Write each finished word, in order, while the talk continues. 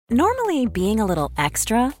Normally, being a little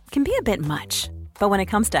extra can be a bit much, but when it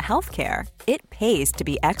comes to healthcare, it pays to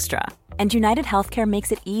be extra. And United Healthcare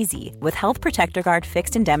makes it easy with Health Protector Guard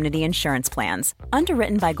fixed indemnity insurance plans.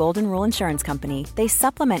 Underwritten by Golden Rule Insurance Company, they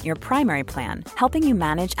supplement your primary plan, helping you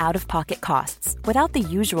manage out-of-pocket costs without the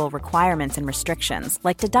usual requirements and restrictions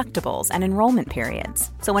like deductibles and enrollment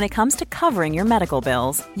periods. So when it comes to covering your medical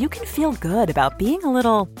bills, you can feel good about being a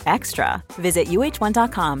little extra. Visit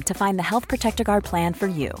uh1.com to find the Health Protector Guard plan for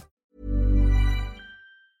you.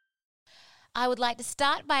 I would like to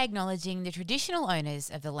start by acknowledging the traditional owners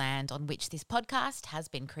of the land on which this podcast has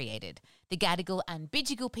been created, the Gadigal and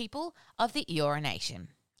Bidjigal people of the Eora Nation.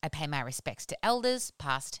 I pay my respects to elders,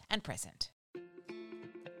 past and present.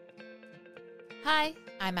 Hi,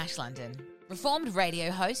 I'm Ash London, reformed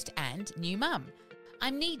radio host and new mum.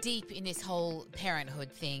 I'm knee-deep in this whole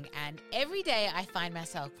parenthood thing, and every day I find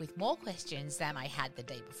myself with more questions than I had the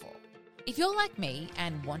day before. If you're like me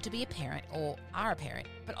and want to be a parent or are a parent,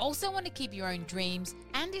 but also want to keep your own dreams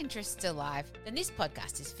and interests alive, then this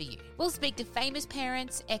podcast is for you. We'll speak to famous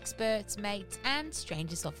parents, experts, mates, and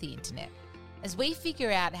strangers off the internet as we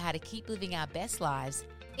figure out how to keep living our best lives,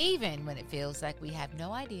 even when it feels like we have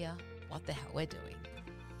no idea what the hell we're doing.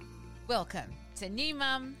 Welcome to New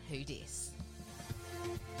Mum Who Dis.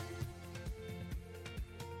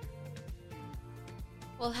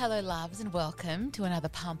 Well, hello, loves, and welcome to another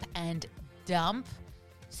Pump and Dump.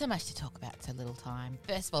 So much to talk about, so little time.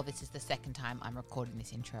 First of all, this is the second time I'm recording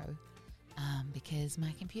this intro because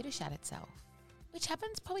my computer shut itself, which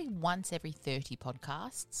happens probably once every 30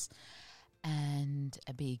 podcasts, and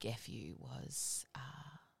a big FU was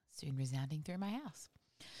soon resounding through my house.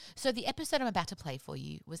 So the episode I'm about to play for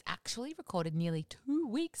you was actually recorded nearly 2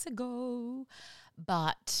 weeks ago,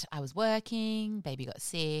 but I was working, baby got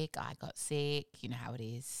sick, I got sick, you know how it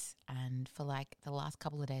is. And for like the last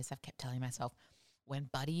couple of days, I've kept telling myself, when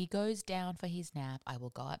Buddy goes down for his nap, I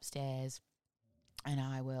will go upstairs and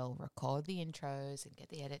I will record the intros and get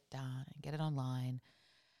the edit done and get it online.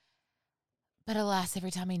 But alas,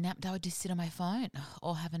 every time he napped, I would just sit on my phone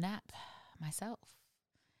or have a nap myself.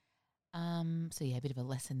 So yeah, a bit of a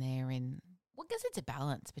lesson there in, well, I guess it's a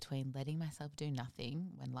balance between letting myself do nothing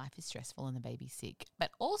when life is stressful and the baby's sick, but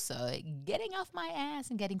also getting off my ass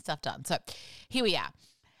and getting stuff done. So here we are.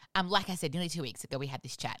 Like I said, nearly 2 weeks ago, we had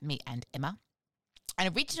this chat, me and Emma.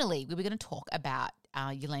 And originally we were going to talk about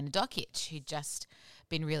Yelena Dokic, who'd just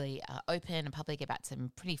been really open and public about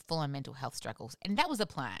some pretty full-on mental health struggles. And that was the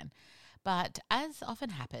plan. But as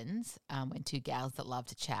often happens when two gals that love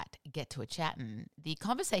to chat get to a chatting, the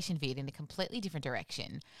conversation veered in a completely different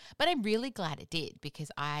direction. But I'm really glad it did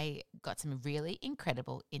because I got some really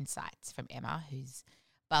incredible insights from Emma, whose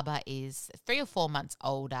Bubba is 3 or 4 months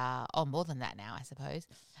older, or more than that now, I suppose,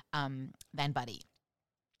 than Buddy.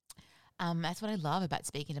 That's what I love about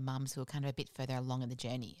speaking to mums who are kind of a bit further along in the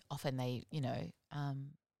journey. Often they,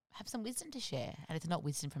 have some wisdom to share. And it's not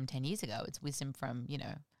wisdom from 10 years ago. It's wisdom from,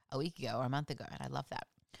 a week ago or a month ago, and I love that.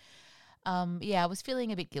 I was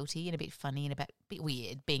feeling a bit guilty and a bit funny and a bit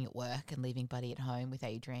weird being at work and leaving Buddy at home with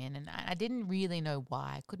Adrian, and I didn't really know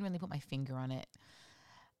why. I couldn't really put my finger on it.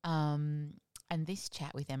 And this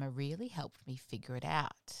chat with Emma really helped me figure it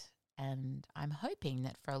out, and I'm hoping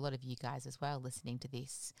that for a lot of you guys as well listening to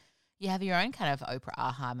this, you have your own kind of Oprah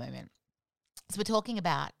aha moment. So we're talking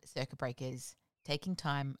about circuit breakers taking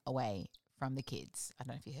time away from the kids. I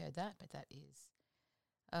don't know if you heard that, but that is...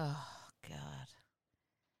 Oh, God.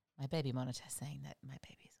 My baby monitor saying that my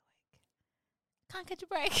baby's awake. Can't catch a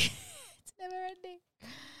break. It's never ending.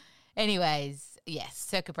 Anyways, yes,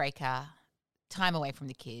 circuit breaker, time away from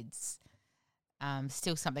the kids.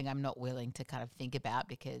 Still something I'm not willing to kind of think about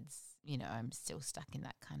because, I'm still stuck in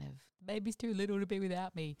that kind of baby's too little to be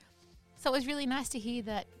without me. So it was really nice to hear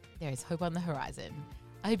that there is hope on the horizon.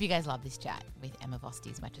 I hope you guys love this chat with Emma Vosti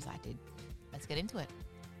as much as I did. Let's get into it.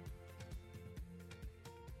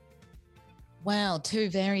 Wow, two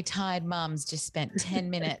very tired mums just spent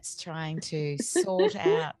 10 minutes trying to sort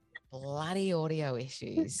out bloody audio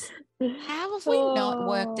issues. How have we not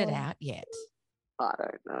worked it out yet? I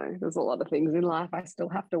don't know. There's a lot of things in life I still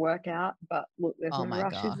have to work out, but look, there's no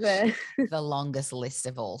rushes there. The longest list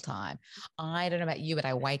of all time. I don't know about you, but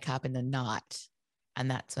I wake up in the night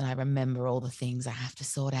and that's when I remember all the things I have to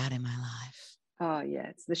sort out in my life. Oh, yeah,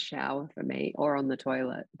 it's the shower for me or on the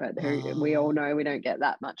toilet. But we all know we don't get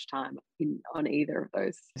that much time on either of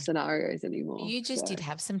those scenarios anymore. You just did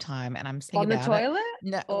have some time, and I'm saying on the toilet?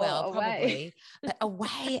 No, well, away? Probably. But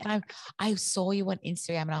away. And I saw you on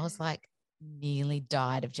Instagram and I was like, nearly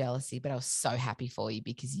died of jealousy, but I was so happy for you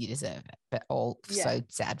because you deserve it. But so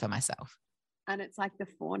sad for myself. And it's like the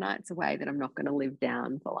 4 nights away that I'm not going to live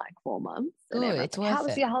down for like 4 months. And Good, everyone's it's like, how worth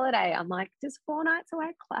was it. your holiday? I'm like, does 4 nights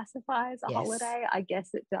away classify as a Yes. holiday? I guess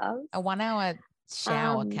it does. A 1 hour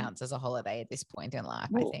shower counts as a holiday at this point in life,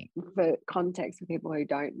 I think. For context, for people who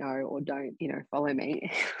don't know or don't, follow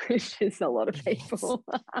me, which is a lot of people.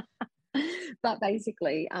 But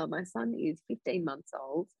basically, my son is 15 months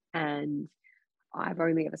old and I've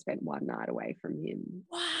only ever spent 1 night away from him.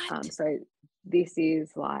 What? So this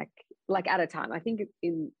is like at a time. I think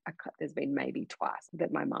there's been maybe twice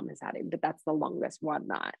that my mum has had him, but that's the longest 1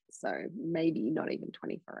 night. So maybe not even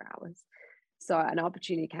 24 hours. So an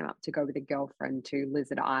opportunity came up to go with a girlfriend to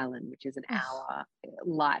Lizard Island, which is an hour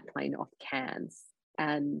light plane off Cairns.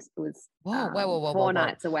 And it was whoa, 4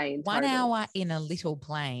 nights away in total. 1 hour in a little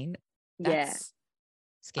plane. That's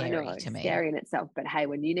scary to me. Scary in itself. But hey,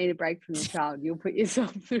 when you need a break from your child, you'll put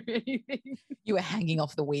yourself through anything. You were hanging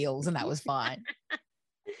off the wheels and that was fine.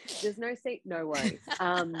 There's no seat, no worries.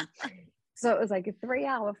 So it was like a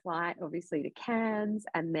 3-hour flight, obviously, to Cairns.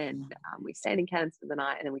 And then we stayed in Cairns for the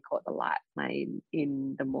night and then we caught the light plane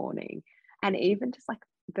in the morning. And even just like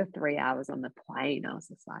the 3 hours on the plane, I was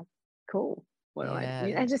just like, cool. What do I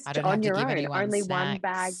do? And just on your own, only snacks. 1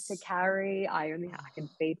 bag to carry. I can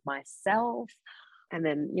feed myself. And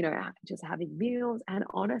then, just having meals. And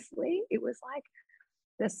honestly, it was like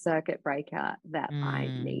the circuit breaker that I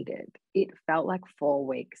needed. It felt like 4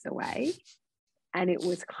 weeks away. And it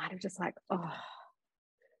was kind of just like,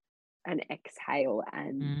 an exhale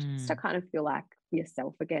and just to kind of feel like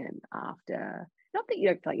yourself again after, not that you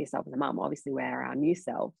don't feel like yourself as a mum, obviously we're our new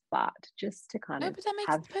self, but just to kind of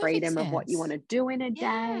have freedom of what you want to do in a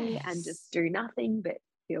day and just do nothing but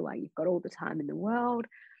feel like you've got all the time in the world.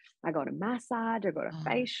 I got a massage, I got a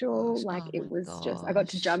facial, I got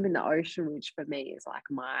to jump in the ocean, which for me is like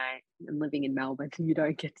I'm living in Melbourne and you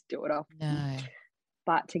don't get to do it often. No.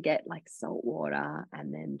 But to get like salt water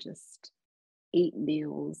and then just eat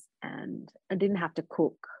meals, and I didn't have to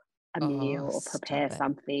cook a meal or prepare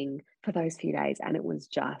something for those few days. And it was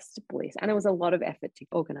just bliss. And it was a lot of effort to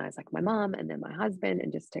organize like my mum and then my husband,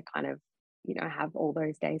 and just to kind of, have all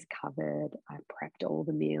those days covered. I prepped all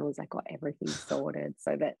the meals. I got everything sorted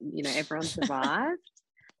so that, everyone survived.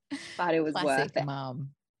 But it was worth it. Mum.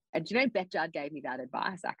 And do you know, Betja gave me that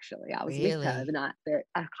advice, actually. I was with her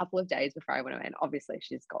a couple of days before I went away. And obviously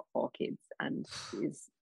she's got 4 kids and is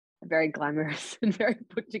a very glamorous and very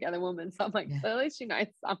put together woman. So I'm like, clearly she knows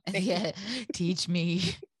something. Yeah, teach me.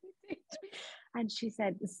 And she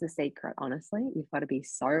said, this is the secret, honestly. You've got to be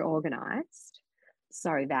so organized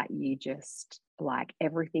so that you just like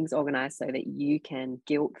everything's organized so that you can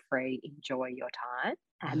guilt-free enjoy your time.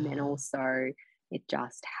 And then also it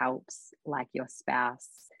just helps like your spouse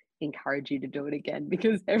encourage you to do it again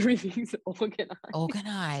because everything's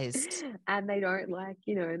organized and they don't like,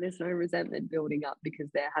 there's no resentment building up because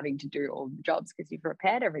they're having to do all the jobs because you've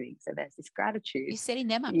prepared everything. So there's this gratitude. You're setting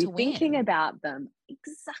them up to win. Thinking about them.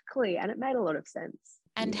 Exactly. And it made a lot of sense.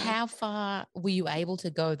 And how far were you able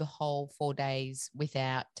to go the whole 4 days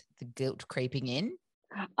without the guilt creeping in?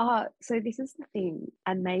 So this is the thing.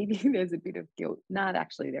 And maybe there's a bit of guilt. No,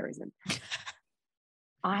 actually there isn't.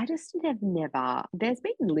 I just have never, there's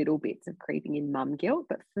been little bits of creeping in mum guilt,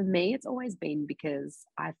 but for me, it's always been because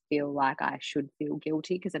I feel like I should feel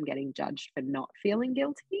guilty because I'm getting judged for not feeling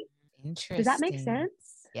guilty. Interesting. Does that make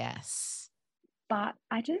sense? Yes. But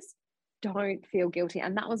I just don't feel guilty.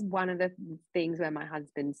 And that was one of the things where my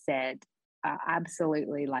husband said,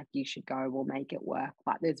 absolutely, like you should go, we'll make it work.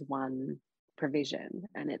 But there's one provision,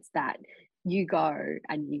 and it's that you go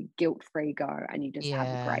and you guilt-free go and you just have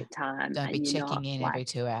a great time. Don't and be you're checking not, in every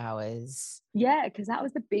 2 hours. Yeah, because that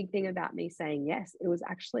was the big thing about me saying yes. It was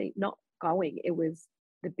actually not going. It was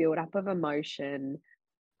the build-up of emotion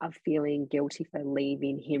of feeling guilty for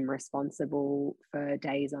leaving him responsible for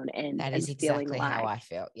days on end. That is exactly how I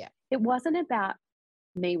felt. Yeah. It wasn't about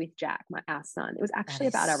me with Jack, our son. It was actually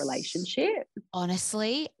about our relationship.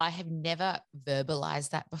 Honestly, I have never verbalized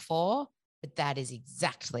that before, but that is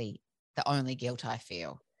exactly the only guilt I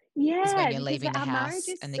feel. Yeah, is when you're leaving the our house marriage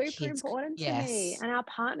is and the super kids. important to me, and our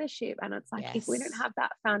partnership. And it's like, if we don't have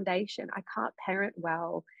that foundation, I can't parent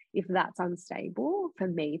well if that's unstable for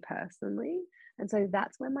me personally. And so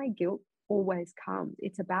that's where my guilt always comes.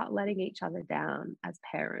 It's about letting each other down as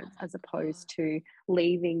parents, as opposed to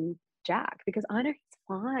leaving Jack, because I know he's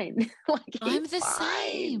fine. I'm the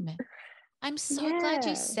same. I'm so glad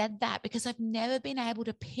you said that, because I've never been able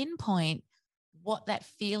to pinpoint what that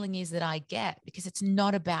feeling is that I get, because it's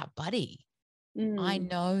not about Buddy. I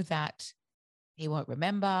know that he won't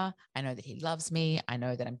remember. I know that he loves me. I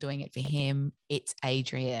know that I'm doing it for him. It's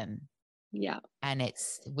Adrian. Yeah. And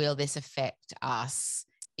it's, will this affect us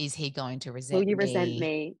is he going to Will resent you resent me?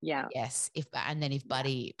 me? Yeah. Yes. And then if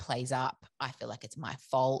Buddy plays up, I feel like it's my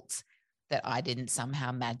fault that I didn't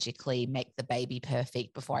somehow magically make the baby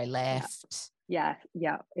perfect before I left. Yeah.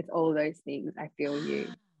 It's all those things. I feel you.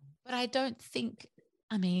 But I don't think,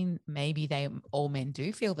 I mean, maybe all men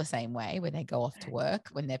do feel the same way when they go off to work,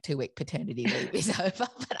 when their 2-week paternity leave is over,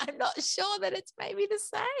 but I'm not sure that it's maybe the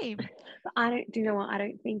same. But do you know what? I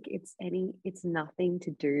don't think it's nothing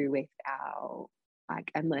to do with our,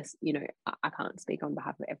 like, unless, I can't speak on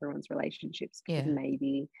behalf of everyone's relationships because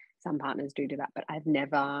maybe some partners do that, but I've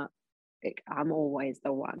never, I'm always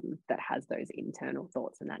the one that has those internal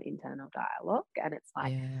thoughts and that internal dialogue. And it's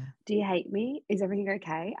like, do you hate me? Is everything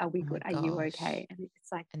okay? Are we good? Are you okay? And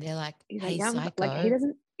it's like, and they're like, he's hey, like, yeah, psycho. like he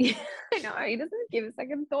doesn't, I know, he doesn't give a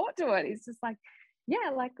second thought to it. He's just like,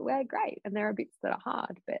 yeah, like we're great. And there are bits that are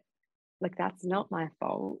hard, but like that's not my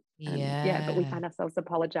fault. And but we find ourselves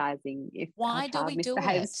apologizing if our child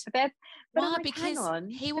misbehaves. But I'm like, because hang on,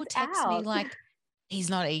 he will text me like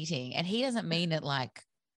he's not eating, and he doesn't mean it like,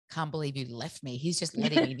 can't believe you left me. He's just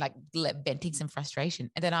letting me like venting some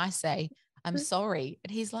frustration. And then I say, I'm sorry.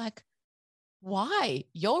 And he's like, why?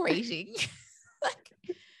 You're eating.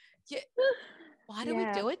 Like, why do we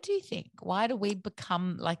do it, do you think? Why do we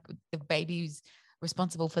become like the baby's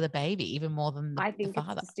responsible for the baby even more than the father? I think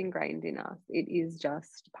it's just ingrained in us. It is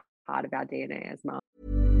just part of our DNA as mum.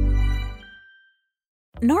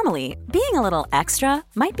 Normally, being a little extra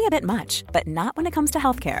might be a bit much, but not when it comes to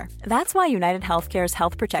healthcare. That's why United Healthcare's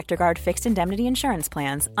Health Protector Guard fixed indemnity insurance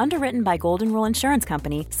plans, underwritten by Golden Rule Insurance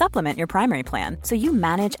Company, supplement your primary plan so you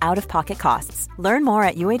manage out-of-pocket costs. Learn more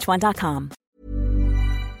at uh1.com.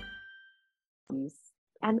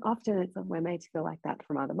 And often it's we're made to feel like that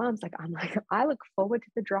from other mums. Like I look forward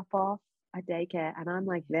to the drop off at daycare, and I'm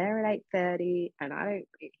like there at 8:30, and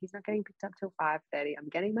he's not getting picked up till 5:30. I'm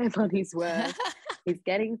getting my money's worth. He's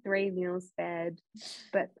getting 3 meals fed,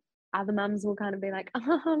 but other mums will kind of be like,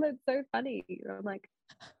 oh, that's so funny. And I'm like,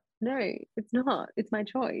 no, it's not. It's my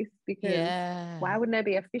choice, because why wouldn't I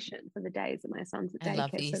be efficient for the days that my son's at daycare? I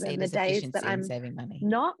love that you so see then it the as days that efficiency and saving money.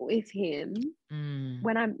 not with him,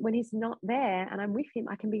 when he's not there and I'm with him,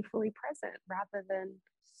 I can be fully present rather than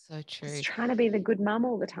so true just trying to be the good mum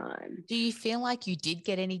all the time. Do you feel like you did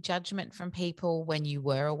get any judgment from people when you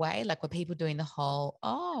were away? Like, were people doing the whole,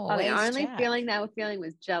 the only Jack? feeling they were feeling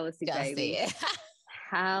was jealousy, baby. Yeah.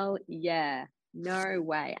 Hell yeah. No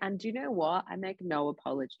way. And do you know what? I make no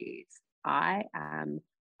apologies. I am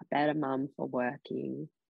a better mum for working.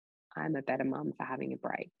 I'm a better mum for having a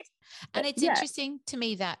break. And it's interesting to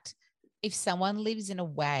me that if someone lives in a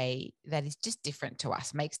way that is just different to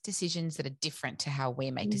us, makes decisions that are different to how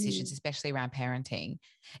we make decisions, especially around parenting,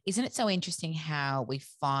 isn't it so interesting how we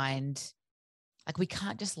find like we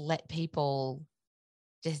can't just let people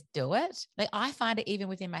just do it? Like I find it even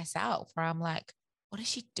within myself where I'm like, what is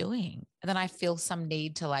she doing? And then I feel some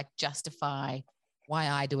need to like justify why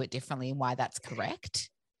I do it differently and why that's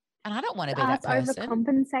correct. And I don't want to be that person.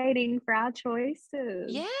 Overcompensating for our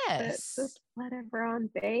choices. Yes. But just let everyone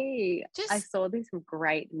be. I saw this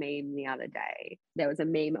great meme the other day. There was a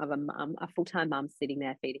meme of a full-time mum sitting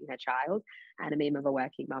there feeding her child, and a meme of a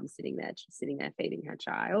working mum sitting there feeding her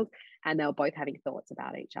child. And they were both having thoughts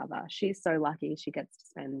about each other. She's so lucky she gets to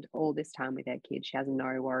spend all this time with her kids. She has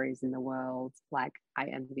no worries in the world. Like, I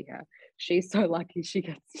envy her. She's so lucky she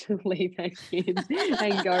gets to leave her kids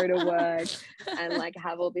and go to work and like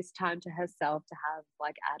have all this time to herself to have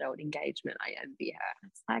like adult engagement. I envy her.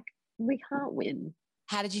 It's like, we can't win.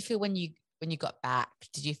 How did you feel when you got back?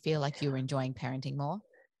 Did you feel like you were enjoying parenting more?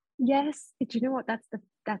 Yes. Do you know what? That's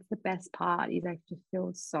the best part, is I just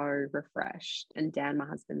feel so refreshed. And Dan, my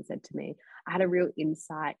husband, said to me, I had a real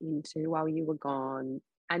insight into while you were gone.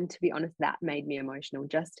 And to be honest, that made me emotional.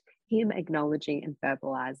 Just him acknowledging and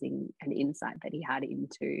verbalizing an insight that he had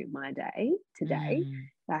into my day today.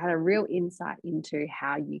 I had a real insight into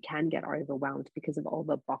how you can get overwhelmed because of all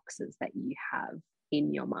the boxes that you have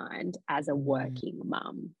in your mind as a working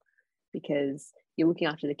mum, because you're looking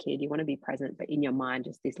after the kid, you want to be present, but in your mind,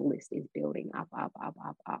 just this list is building up,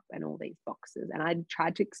 and all these boxes. And I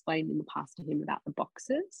tried to explain in the past to him about the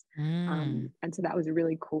boxes. And so that was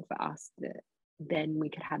really cool for us, that then we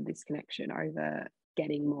could have this connection over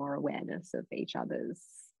getting more awareness of each other's,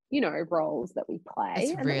 roles that we play.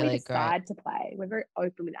 It's and really that we decide great to play. We're very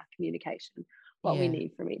open with our communication, what we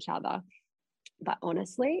need from each other. But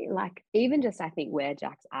honestly, like, even just, I think where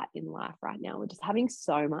Jack's at in life right now, we're just having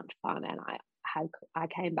so much fun. And I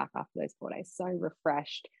came back after those 4 days so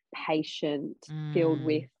refreshed, patient, filled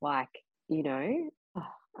with like,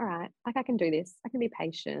 all right, like I can do this. I can be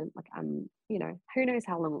patient. Like I'm, who knows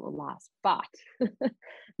how long it will last. But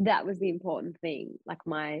that was the important thing. Like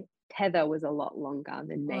my tether was a lot longer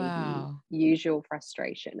than maybe Wow. usual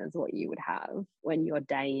frustration as what you would have when you're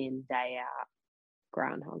day in, day out,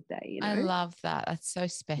 Groundhog Day, I love that. That's so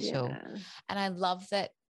special. Yeah. And I love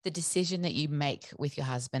that the decision that you make with your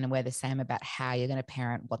husband, and we're the same about how you're going to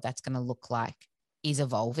parent, what that's going to look like, is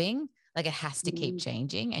evolving. Like it has to keep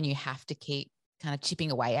changing, and you have to keep kind of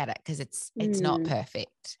chipping away at it because it's not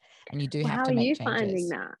perfect, and you do Well, have how to are make you finding changes.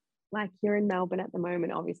 that? Like you're in Melbourne at the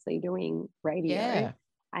moment, obviously doing radio, Yeah.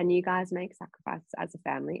 and you guys make sacrifices as a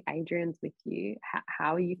family. Adrian's with you.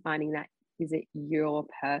 How are you finding that? Is it your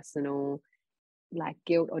personal like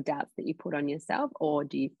guilt or doubts that you put on yourself, or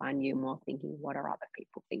do you find you more thinking, what are other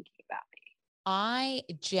people thinking about me? I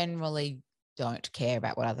generally don't care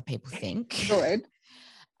about what other people think. Good.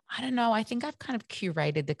 I don't know. I think I've kind of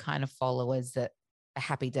curated the kind of followers that are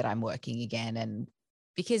happy that I'm working again. And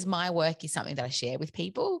because my work is something that I share with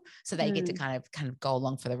people, so they get to kind of go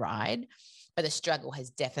along for the ride. But the struggle has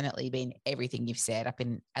definitely been everything you've said.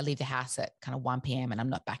 I leave the house at kind of 1 p.m. and I'm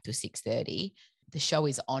not back till 6:30. The show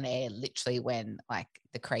is on air literally when like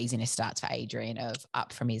the craziness starts for Adrian of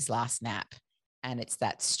up from his last nap. And it's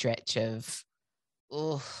that stretch of,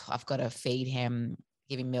 oh, I've got to feed him,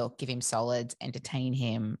 give him milk, give him solids, entertain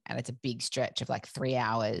him. And it's a big stretch of like 3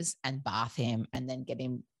 hours, and bath him and then get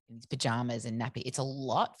him in his pajamas and nappy. It's a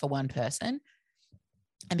lot for one person.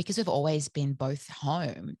 And because we've always been both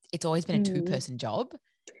home, it's always been a two-person job.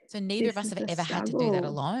 So neither of us have ever had to do that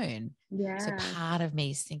alone. Yeah. So part of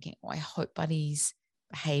me is thinking, oh, I hope Buddy's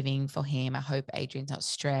behaving for him. I hope Adrian's not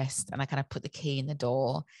stressed. And I kind of put the key in the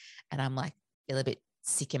door and I'm like, feel a bit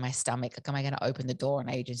sick in my stomach. Like, am I going to open the door and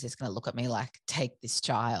Adrian's just going to look at me like, take this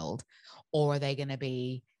child? Or are they going to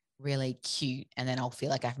be really cute and then I'll feel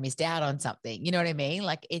like I've missed out on something? You know what I mean?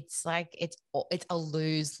 Like it's a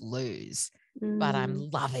lose-lose, but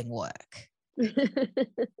I'm loving work.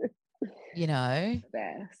 You know, the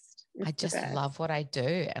best. I just love what I do.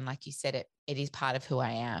 And like you said, it is part of who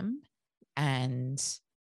I am. And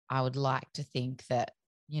I would like to think that,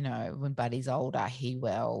 when Buddy's older, he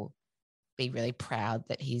will be really proud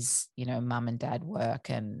that his, mum and dad work,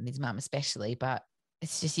 and his mum especially, but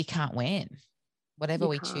it's just, you can't win. Whatever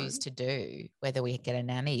we choose to do, whether we get a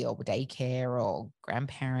nanny or daycare or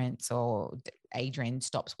grandparents or Adrian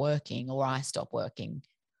stops working or I stop working,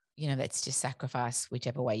 that's just sacrifice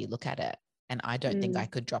whichever way you look at it. And I don't think I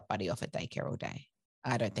could drop Buddy off at daycare all day.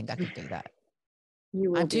 I don't think I could do that.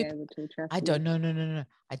 You will be able to, trust me. No.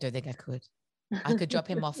 I don't think I could. I could drop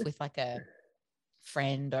him off with like a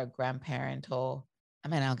friend or grandparent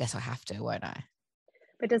I guess I have to, won't I?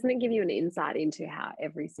 But doesn't it give you an insight into how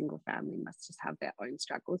every single family must just have their own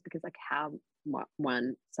struggles? Because like how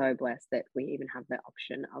one so blessed that we even have the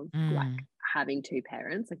option of like having two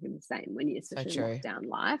parents, like in the same when you're such a lockdown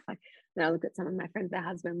life. Like when I look at some of my friends, their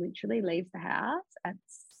husband literally leaves the house at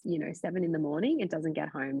 7 in the morning and doesn't get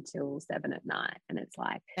home till 7 at night. And it's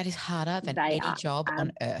like that is harder than any job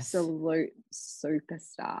on earth. Absolute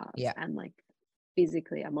superstars. Yeah. And like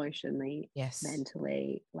physically, emotionally, yes,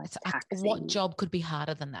 mentally, like taxing. What job could be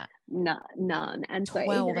harder than that? None. And 12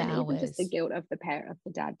 so hours. even just the guilt of the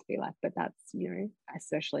dad to be like, but that's,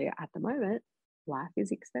 especially at the moment, life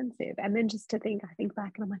is expensive. And then just to think, I think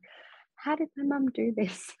back and I'm like, how did my mum do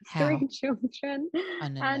this? How? 3 children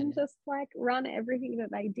and just like run everything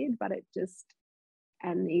that they did, but it just,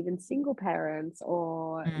 and even single parents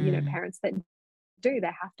or, parents that they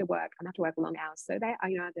have to work and have to work long hours. So they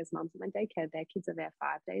are, there's mums in daycare, their kids are there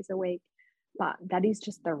 5 days a week, but that is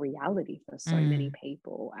just the reality for so many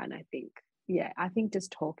people. And I think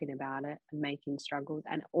just talking about it and making struggles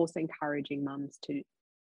and also encouraging mums to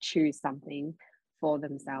choose something for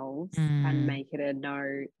themselves and make it a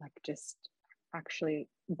no, like just actually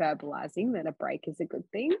verbalizing that a break is a good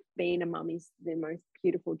thing. Being a mum is the most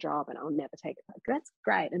beautiful job and I'll never take it back. That's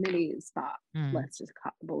great, and it is, but let's just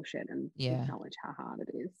cut the bullshit and acknowledge how hard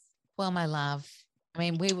it is. Well, my love,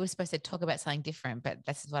 we were supposed to talk about something different, but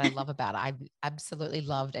this is what I love about it. I absolutely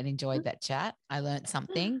loved and enjoyed that chat. I learned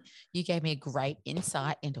something. You gave me a great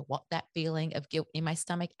insight into what that feeling of guilt in my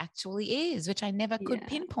stomach actually is, which I never could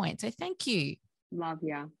pinpoint. So thank you. Love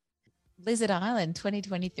ya. Lizard Island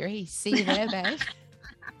 2023. See you there, babe.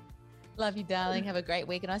 Love you, darling. Have a great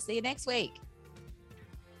week, and I'll see you next week.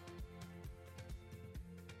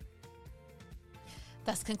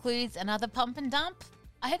 Thus concludes another Pump and Dump.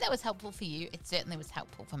 I hope that was helpful for you. It certainly was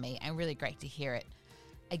helpful for me, and really great to hear it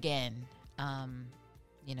again.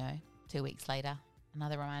 2 weeks later,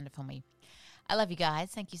 another reminder for me. I love you guys.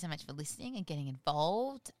 Thank you so much for listening and getting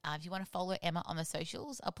involved. If you want to follow Emma on the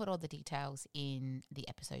socials, I'll put all the details in the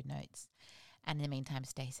episode notes. And in the meantime,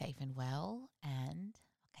 stay safe and well, and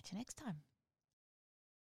I'll catch you next time.